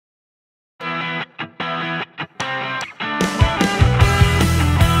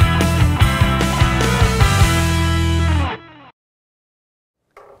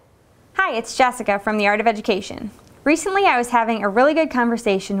Hi, it's Jessica from the Art of Education. Recently I was having a really good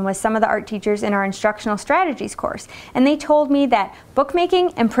conversation with some of the art teachers in our Instructional Strategies course, and they told me that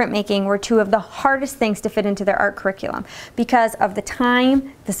bookmaking and printmaking were two of the hardest things to fit into their art curriculum because of the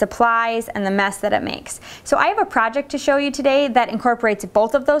time, the supplies, and the mess that it makes. So I have a project to show you today that incorporates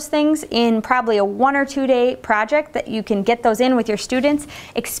both of those things in probably a 1 or 2 day project that you can get those in with your students,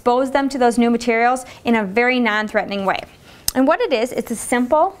 expose them to those new materials in a very non-threatening way. And what it is, it's a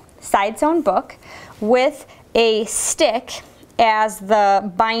simple side-sewn book with a stick as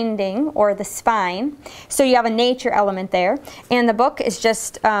the binding or the spine. So you have a nature element there. And the book is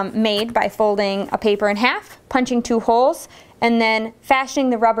just made by folding a paper in half, punching 2 holes, and then fashioning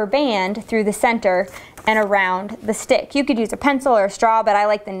the rubber band through the center and around the stick. You could use a pencil or a straw, but I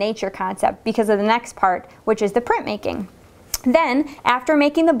like the nature concept because of the next part, which is the printmaking. Then, after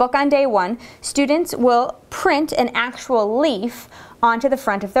making the book on day 1, students will print an actual leaf onto the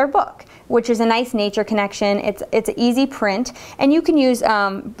front of their book, which is a nice nature connection. It's an easy print, and you can use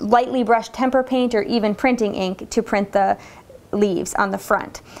lightly brushed tempera paint or even printing ink to print the leaves on the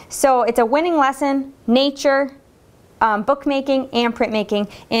front. So it's a winning lesson, nature, bookmaking and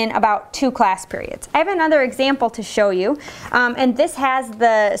printmaking in about 2 class periods. I have another example to show you, and this has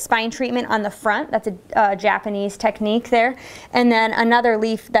the spine treatment on the front. That's a Japanese technique there, and then another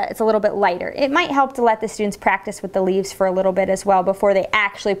leaf that's a little bit lighter. It might help to let the students practice with the leaves for a little bit as well before they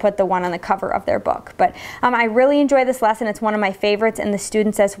actually put the one on the cover of their book. But I really enjoy this lesson. It's one of my favorites, and the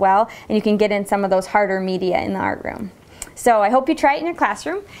students as well, and you can get in some of those harder media in the art room. So I hope you try it in your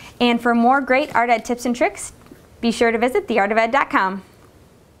classroom, and for more great art ed tips and tricks, be sure to visit theartofed.com.